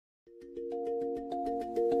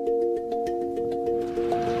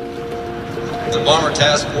the Bomber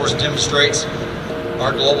Task Force demonstrates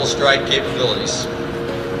our global strike capabilities.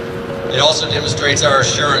 It also demonstrates our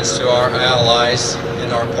assurance to our allies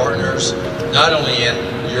and our partners, not only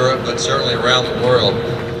in Europe, but certainly around the world.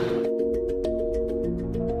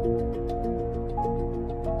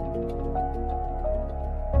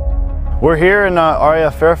 We're here in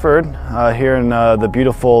RAF Fairford, here in the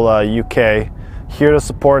beautiful UK, here to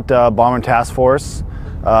support Bomber Task Force,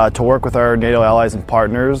 to work with our NATO allies and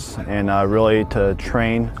partners, and really to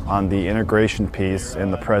train on the integration piece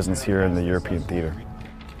and the presence here in the European theater.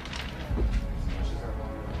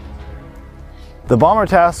 The Bomber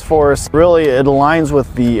Task Force really, it aligns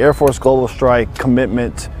with the Air Force Global Strike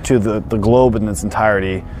commitment to the globe in its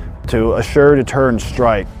entirety to assure, deter, and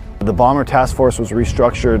strike. The Bomber Task Force was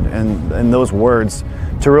restructured in those words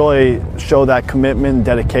to really show that commitment,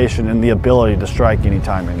 dedication, and the ability to strike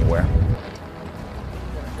anytime, anywhere.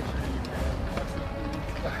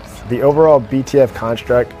 The overall BTF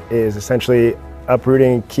construct is essentially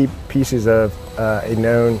uprooting key pieces of a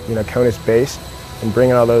known CONUS base and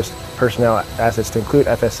bringing all those personnel assets to include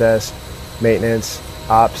FSS, maintenance,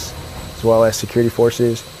 ops, as well as security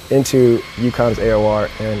forces into EUCOM's AOR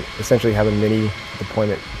and essentially have a mini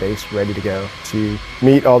deployment base ready to go to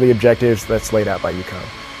meet all the objectives that's laid out by EUCOM.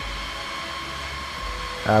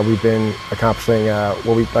 We've been accomplishing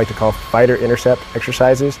what we like to call fighter intercept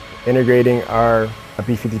exercises, integrating our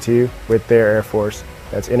B-52 with their Air Force.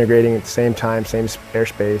 That's integrating at the same time, same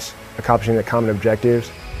airspace, accomplishing the common objectives,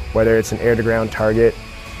 whether it's an air-to-ground target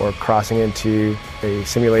or crossing into a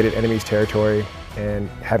simulated enemy's territory and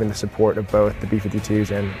having the support of both the B-52s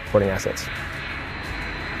and supporting assets.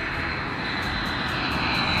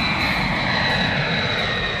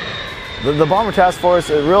 The Bomber Task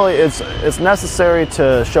Force, it's necessary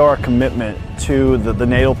to show our commitment to the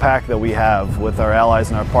NATO pact that we have with our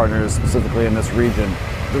allies and our partners, specifically in this region.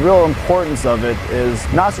 The real importance of it is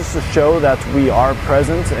not just to show that we are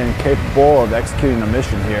present and capable of executing the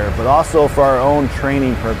mission here, but also for our own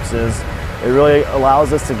training purposes. It really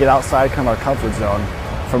allows us to get outside kind of our comfort zone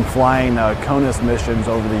from flying CONUS missions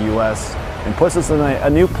over the US and puts us in a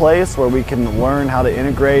new place where we can learn how to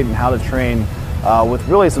integrate and how to train with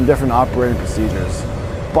really some different operating procedures.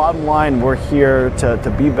 Bottom line, we're here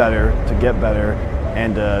to be better, to get better,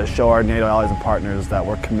 and to show our NATO allies and partners that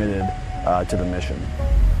we're committed to the mission.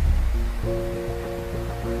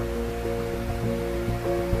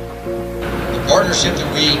 The partnership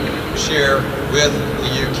that we share with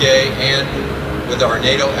the UK and with our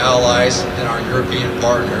NATO allies and our European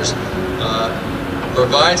partners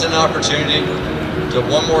provides an opportunity to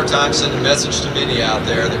one more time send a message to many out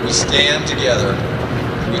there that we stand together,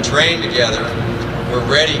 we train together, we're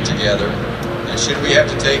ready together, and should we have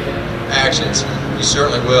to take actions, we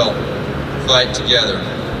certainly will fight together.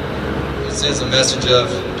 It sends a message of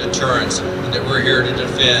deterrence, and that we're here to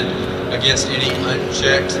defend against any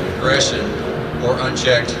unchecked aggression or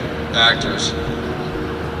unchecked actors.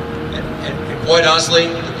 And quite honestly,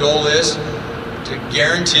 the goal is to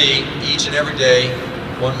guarantee each and every day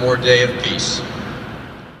one more day of peace.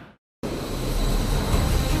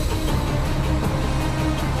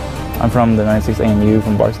 I'm from the 96 AMU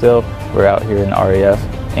from Barksdale. We're out here in RAF,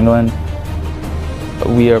 England.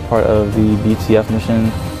 We are part of the BTF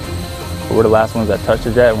mission. We're the last ones that touch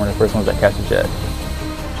the jet, and we're the first ones that catch the jet.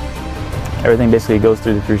 Everything basically goes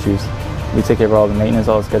through the crew chiefs. We take care of all the maintenance,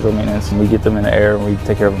 all the scheduled maintenance, and we get them in the air and we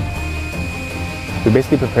take care of them. We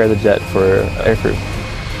basically prepare the jet for aircrew.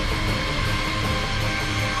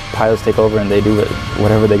 Pilots take over and they do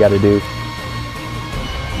whatever they got to do.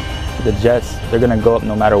 The jets, they're going to go up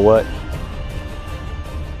no matter what.